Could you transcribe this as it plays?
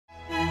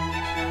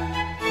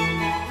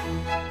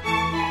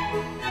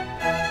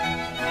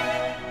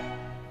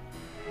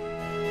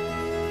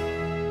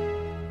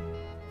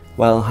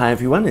Well, hi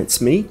everyone, it's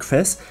me,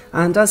 Chris,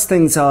 and as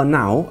things are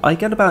now, I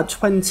get about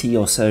 20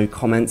 or so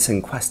comments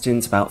and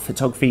questions about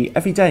photography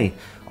every day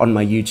on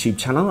my YouTube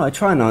channel. I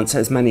try and answer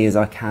as many as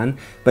I can,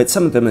 but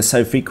some of them are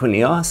so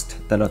frequently asked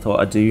that I thought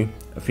I'd do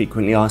a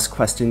frequently asked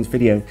questions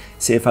video,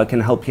 see if I can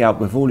help you out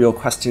with all your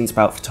questions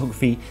about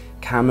photography,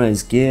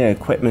 cameras, gear,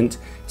 equipment,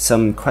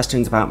 some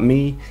questions about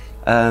me.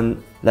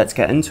 Let's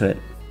get into it.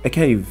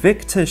 Okay,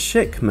 Victor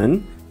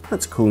Schickman,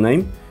 that's a cool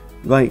name,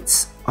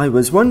 writes, I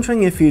was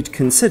wondering if you'd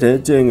consider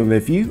doing a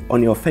review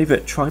on your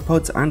favourite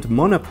tripods and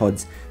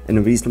monopods in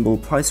a reasonable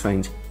price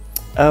range.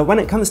 When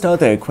it comes to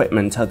other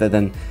equipment other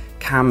than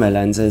camera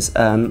lenses,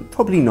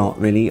 probably not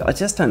really. I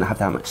just don't have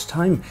that much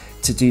time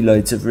to do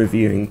loads of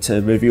reviewing,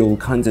 to review all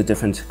kinds of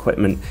different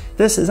equipment.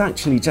 This is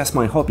actually just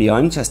my hobby.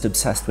 I'm just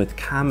obsessed with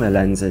camera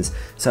lenses,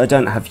 so I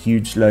don't have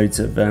huge loads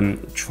of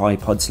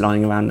tripods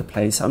lying around the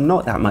place. I'm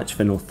not that much of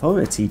an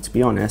authority, to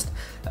be honest.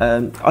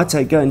 I'd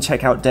say go and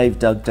check out Dave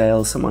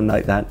Dugdale, someone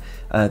like that.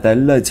 There are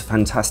loads of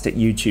fantastic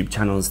YouTube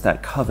channels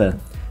that cover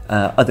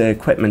other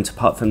equipment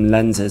apart from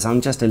lenses.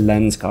 I'm just a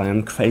lens guy.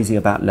 I'm crazy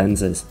about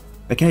lenses.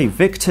 Okay,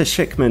 Victor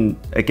Schickman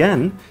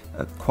again,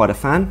 quite a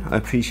fan, I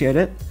appreciate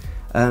it.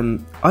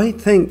 I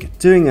think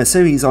doing a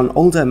series on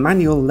older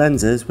manual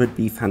lenses would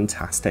be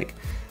fantastic.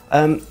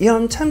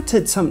 Yeah,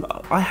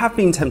 I have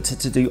been tempted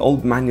to do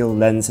old manual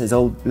lenses,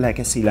 old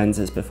legacy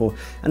lenses before,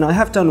 and I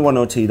have done one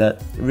or two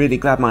that really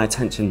grabbed my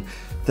attention.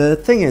 The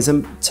thing is,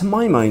 to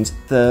my mind,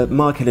 the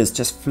market is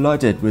just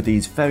flooded with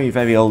these very,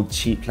 very old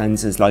cheap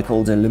lenses like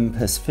old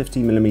Olympus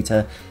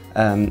 50mm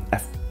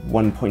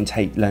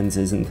f1.8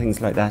 lenses and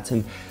things like that.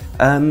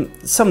 And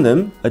some of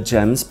them are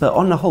gems, but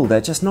on the whole, they're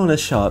just not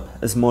as sharp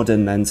as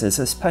modern lenses,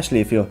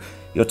 especially if you're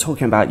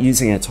talking about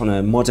using it on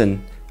a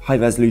modern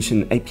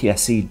high-resolution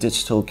APS-C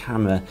digital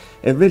camera.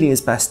 It really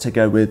is best to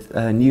go with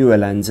newer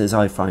lenses,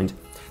 I find.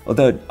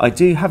 Although I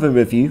do have a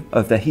review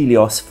of the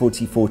Helios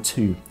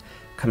 44-2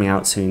 coming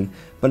out soon,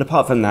 but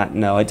apart from that,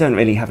 no, I don't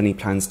really have any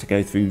plans to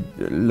go through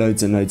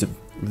loads and loads of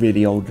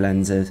really old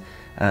lenses.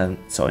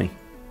 Sorry.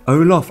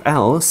 Olaf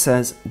L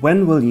says,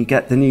 when will you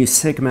get the new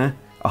Sigma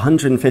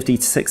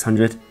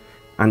 150-600?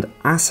 And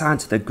Assad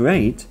the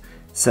Great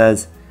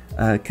says,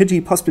 could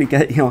you possibly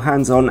get your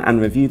hands on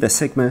and review the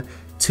Sigma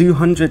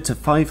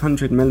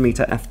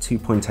 200-500mm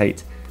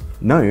f2.8?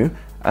 No,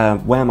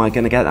 where am I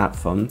going to get that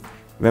from?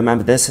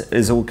 Remember, this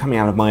is all coming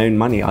out of my own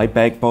money. I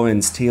beg, borrow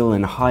and steal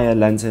and hire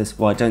lenses.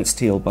 Well, I don't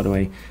steal, by the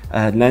way.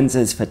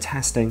 Lenses for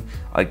testing.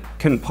 I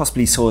couldn't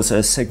possibly source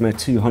a Sigma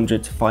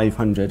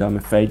 200-500, I'm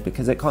afraid,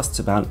 because it costs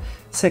about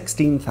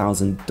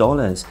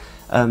 $16,000.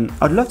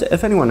 I'd love to,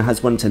 if anyone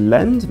has one to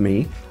lend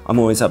me, I'm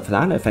always up for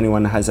that. If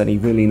anyone has any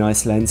really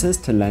nice lenses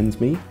to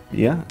lend me,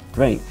 yeah,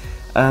 great.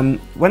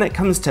 When it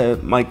comes to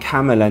my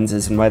camera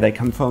lenses and where they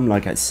come from,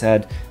 like I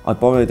said, I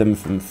borrow them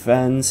from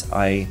friends.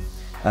 I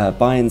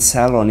buy and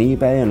sell on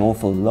eBay an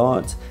awful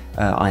lot.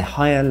 I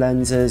hire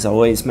lenses. I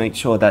always make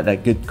sure that they're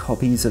good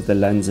copies of the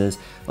lenses,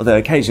 although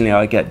occasionally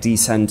I get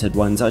decentered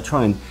ones. I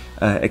try and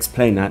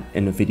explain that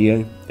in a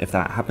video if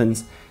that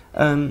happens.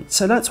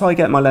 So that's where I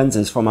get my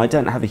lenses from. I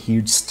don't have a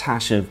huge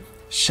stash of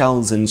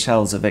shells and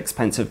shells of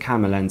expensive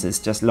camera lenses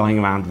just lying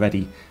around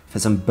ready for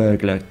some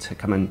burglar to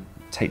come and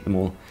take them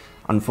all.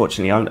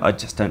 Unfortunately, I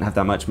just don't have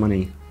that much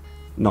money.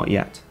 Not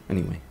yet,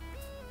 anyway.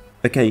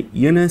 Okay,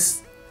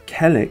 Yunus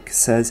Kellick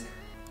says,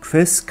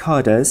 Chris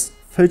Cardes,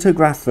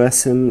 photograph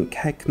resim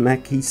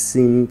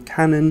kekmekisim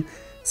Canon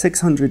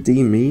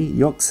 600D me,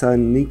 Yoxa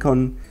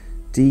Nikon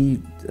D,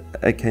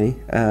 okay,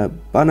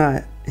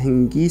 Bana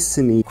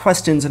Hingisini.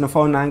 Questions in a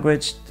foreign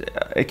language,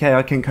 okay,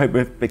 I can cope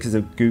with because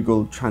of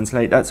Google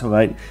Translate, that's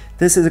alright.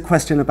 This is a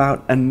question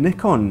about a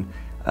Nikon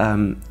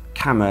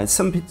camera.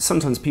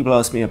 Sometimes people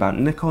ask me about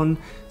Nikon,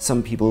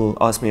 some people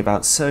ask me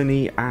about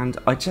Sony, and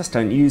I just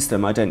don't use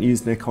them. I don't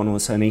use Nikon or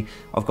Sony.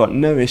 I've got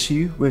no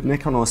issue with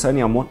Nikon or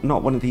Sony. I'm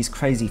not one of these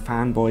crazy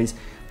fanboys.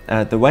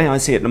 The way I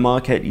see it in the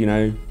market, you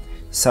know,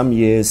 some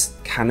years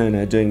Canon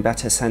are doing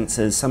better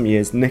sensors, some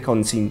years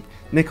Nikon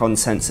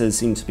sensors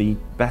seem to be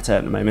better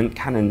at the moment.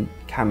 Canon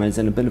cameras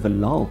in a bit of a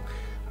lull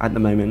at the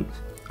moment,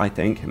 I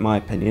think, in my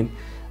opinion.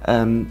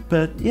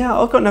 But yeah,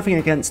 I've got nothing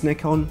against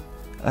Nikon.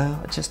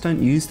 I just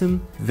don't use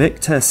them.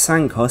 Victor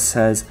Sankos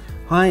says,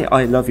 hi,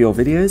 I love your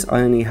videos.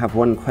 I only have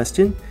one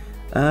question.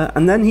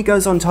 And then he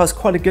goes on to ask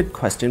quite a good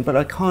question, but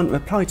I can't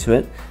reply to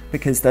it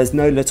because there's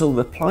no little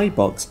reply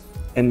box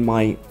in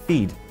my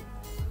feed.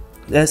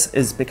 This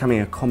is becoming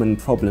a common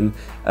problem.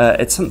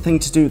 It's something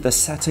to do with the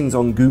settings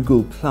on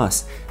Google+.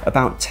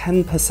 About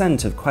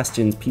 10% of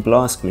questions people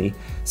ask me,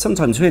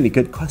 sometimes really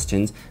good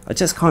questions, I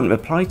just can't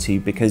reply to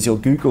because your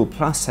Google+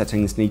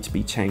 settings need to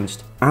be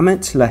changed.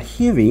 Amit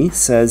Lahiri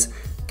says,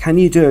 can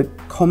you do a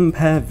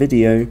compare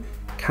video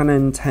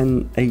Canon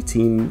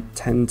 10-18,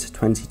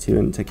 10-22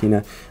 and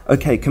Takina?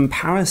 Okay,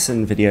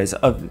 comparison videos.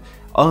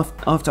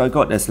 After I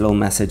got this little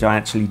message, I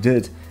actually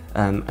did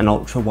an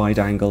ultra wide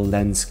angle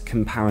lens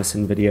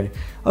comparison video.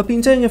 I've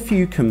been doing a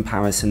few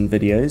comparison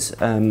videos,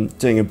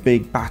 doing a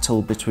big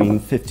battle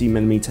between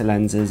 50mm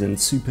lenses and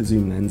super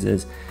zoom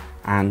lenses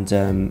and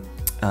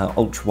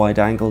ultra wide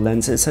angle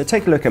lenses. So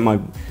take a look at my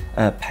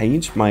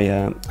page,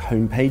 my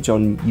home page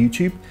on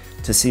YouTube,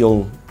 to see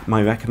all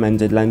my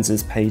recommended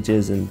lenses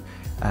pages and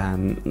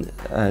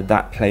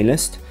that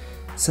playlist.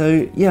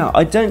 So yeah,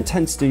 I don't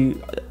tend to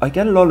do, I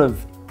get a lot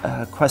of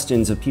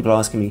questions of people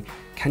asking me,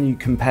 can you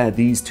compare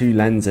these two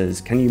lenses?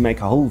 Can you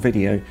make a whole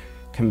video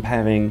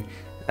comparing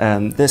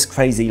this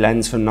crazy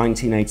lens from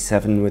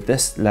 1987 with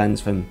this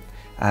lens from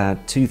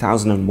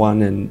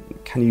 2001, and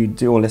can you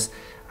do all this?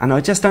 And I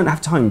just don't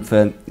have time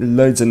for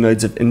loads and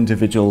loads of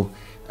individual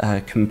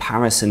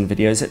comparison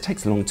videos. It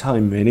takes a long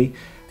time, really.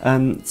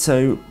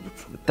 So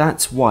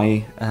that's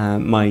why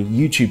my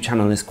YouTube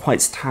channel is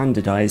quite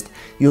standardized.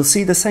 You'll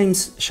see the same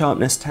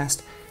sharpness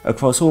test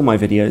across all my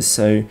videos,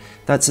 so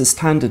that's as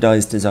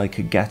standardized as I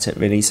could get it,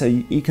 really. So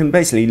you can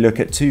basically look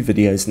at two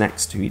videos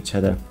next to each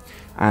other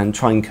and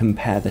try and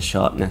compare the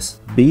sharpness.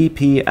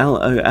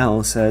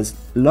 BPLOL says,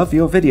 love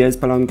your videos,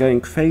 but I'm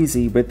going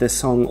crazy with this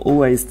song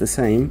Always the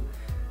Same.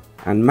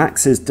 And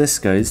Max's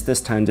Discos,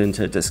 this turned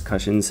into a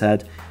discussion,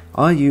 said,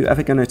 are you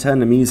ever going to turn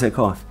the music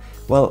off?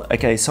 Well,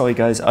 okay, sorry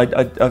guys,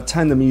 I've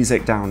turned the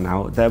music down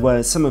now. There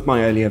were some of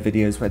my earlier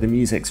videos where the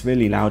music's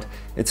really loud.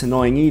 It's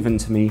annoying even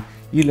to me.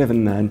 You live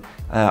and learn.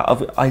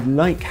 I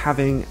like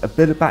having a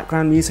bit of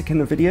background music in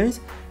the videos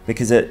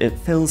because it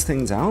fills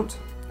things out,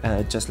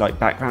 just like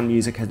background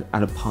music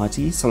at a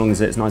party, so long as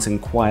it's nice and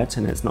quiet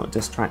and it's not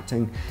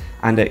distracting.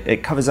 And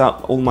it covers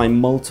up all my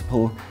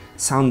multiple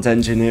sound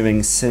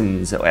engineering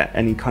sins, or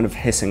any kind of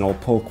hissing or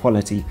poor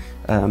quality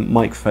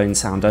microphone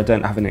sound. I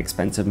don't have an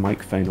expensive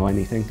microphone or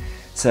anything.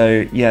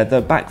 So yeah, the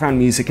background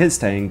music is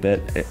staying,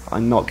 but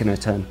I'm not going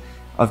to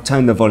I've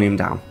turned the volume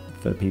down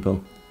for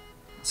people.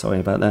 Sorry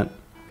about that.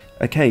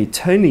 Okay,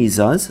 Tony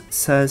Zuz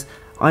says,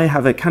 I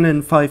have a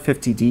Canon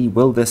 550D,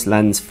 will this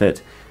lens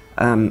fit?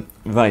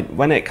 Right,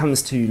 when it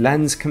comes to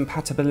lens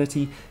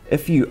compatibility,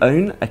 if you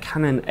own a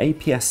Canon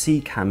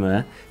APS-C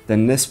camera,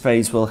 then this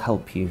phrase will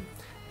help you.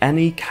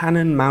 Any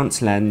Canon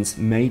mount lens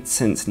made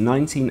since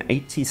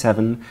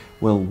 1987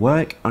 will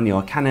work on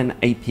your Canon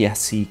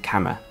APS-C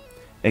camera,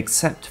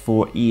 except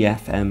for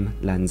EFM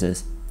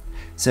lenses.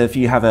 So if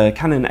you have a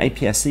Canon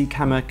APS-C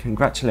camera,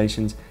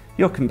 congratulations,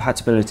 your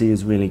compatibility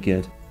is really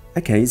good.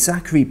 Okay,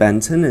 Zachary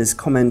Benton is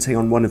commenting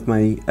on one of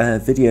my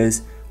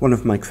videos, one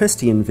of my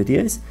Christian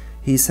videos.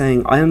 He's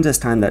saying, I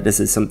understand that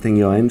this is something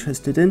you're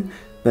interested in,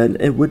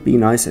 but it would be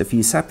nice if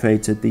you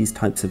separated these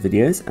types of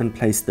videos and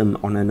placed them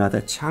on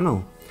another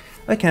channel.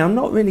 Okay, I'm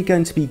not really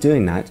going to be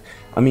doing that.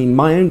 I mean,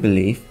 my own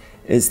belief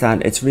is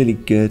that it's really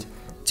good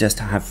just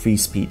to have free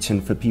speech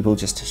and for people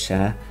just to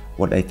share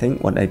what they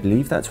think, what they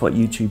believe. That's what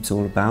YouTube's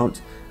all about.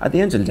 At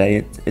the end of the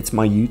day, it's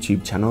my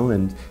YouTube channel,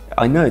 and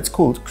I know it's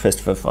called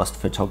Christopher Frost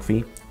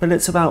Photography, but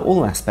it's about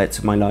all aspects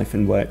of my life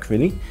and work,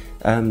 really.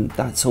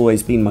 That's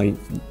always been my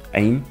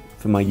aim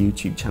for my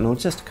YouTube channel,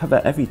 just to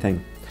cover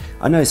everything.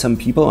 I know some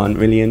people aren't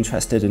really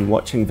interested in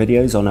watching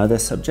videos on other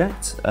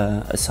subjects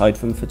aside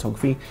from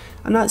photography,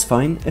 and that's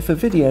fine. If a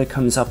video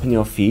comes up in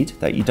your feed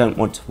that you don't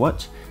want to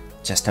watch,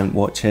 just don't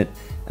watch it.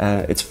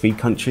 It's a free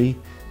country,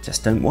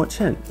 just don't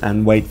watch it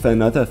and wait for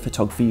another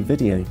photography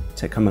video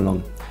to come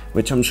along,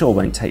 which I'm sure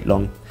won't take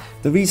long.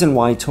 The reason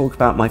why I talk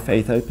about my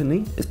faith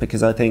openly is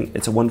because I think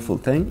it's a wonderful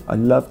thing. I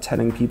love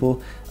telling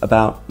people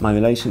about my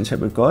relationship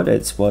with God.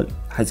 It's what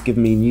has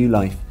given me new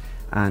life,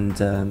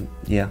 and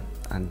yeah,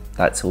 and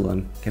that's all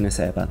I'm going to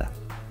say about that.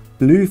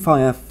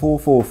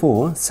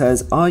 Bluefire444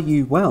 says, are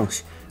you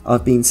Welsh?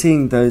 I've been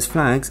seeing those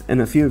flags in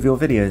a few of your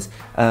videos.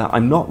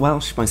 I'm not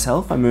Welsh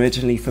myself, I'm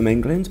originally from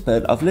England,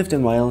 but I've lived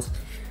in Wales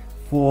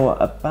for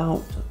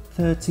about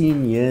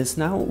 13 years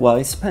now. Well,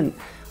 I spent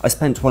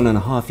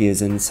 1.5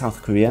 years in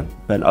South Korea,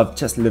 but I've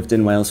just lived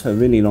in Wales for a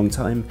really long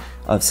time.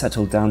 I've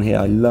settled down here.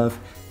 I love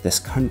this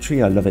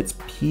country, I love its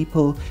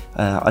people,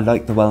 I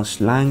like the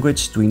Welsh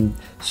language. Dwi'n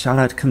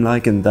siarad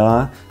Cymraeg yn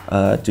dda,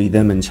 dwi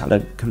ddim yn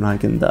siarad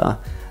Cymraeg yn dda.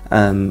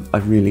 I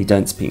really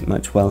don't speak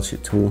much Welsh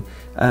at all.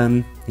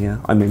 Yeah,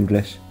 I'm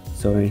English,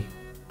 sorry.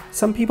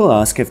 Some people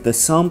ask if the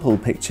sample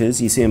pictures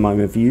you see in my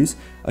reviews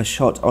are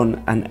shot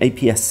on an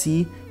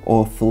APS-C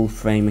or full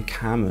frame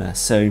camera.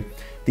 So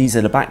these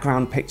are the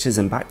background pictures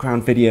and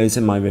background videos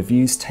in my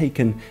reviews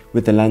taken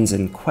with the lens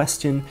in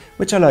question,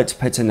 which I like to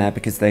put in there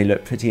because they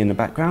look pretty in the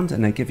background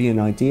and they give you an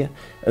idea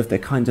of the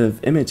kind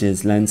of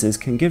images lenses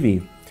can give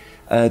you.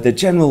 The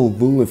general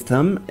rule of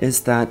thumb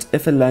is that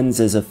if a lens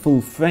is a full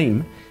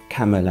frame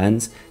camera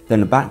lens, then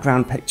the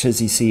background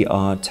pictures you see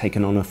are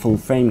taken on a full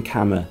frame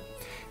camera.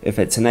 If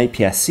it's an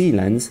APS-C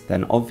lens,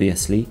 then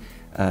obviously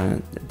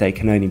they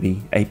can only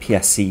be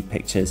APS-C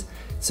pictures.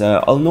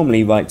 So I'll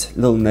normally write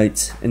little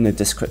notes in the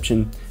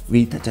description,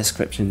 read the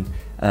description.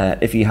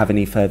 If you have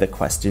any further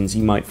questions,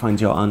 you might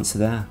find your answer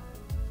there.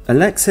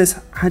 Alexis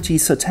Haji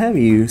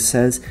Soteriou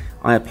says,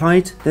 I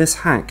applied this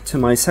hack to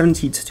my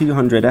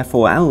 70-200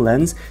 f4L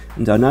lens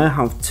and I now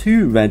have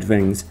 2 red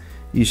rings.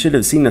 You should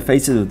have seen the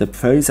faces of the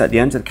pros at the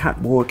end of the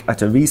catwalk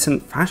at a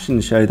recent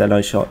fashion show that I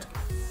shot.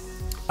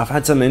 I've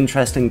had some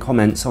interesting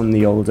comments on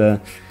the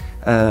older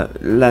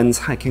lens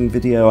hacking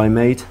video I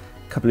made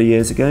a couple of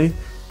years ago.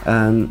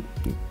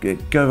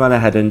 Go right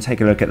ahead and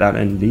take a look at that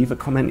and leave a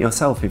comment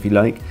yourself if you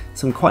like.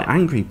 Some quite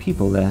angry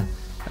people there.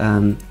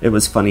 It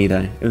was funny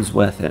though, it was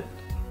worth it.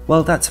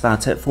 Well, that's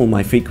about it for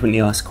my frequently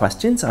asked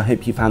questions. I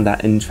hope you found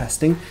that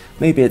interesting.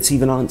 Maybe it's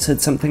even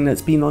answered something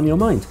that's been on your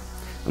mind.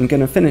 I'm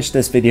going to finish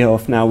this video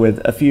off now with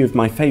a few of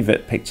my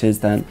favourite pictures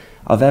that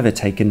I've ever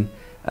taken,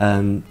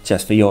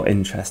 just for your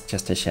interest,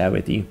 just to share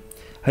with you.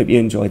 Hope you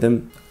enjoy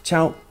them.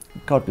 Ciao,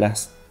 God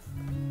bless.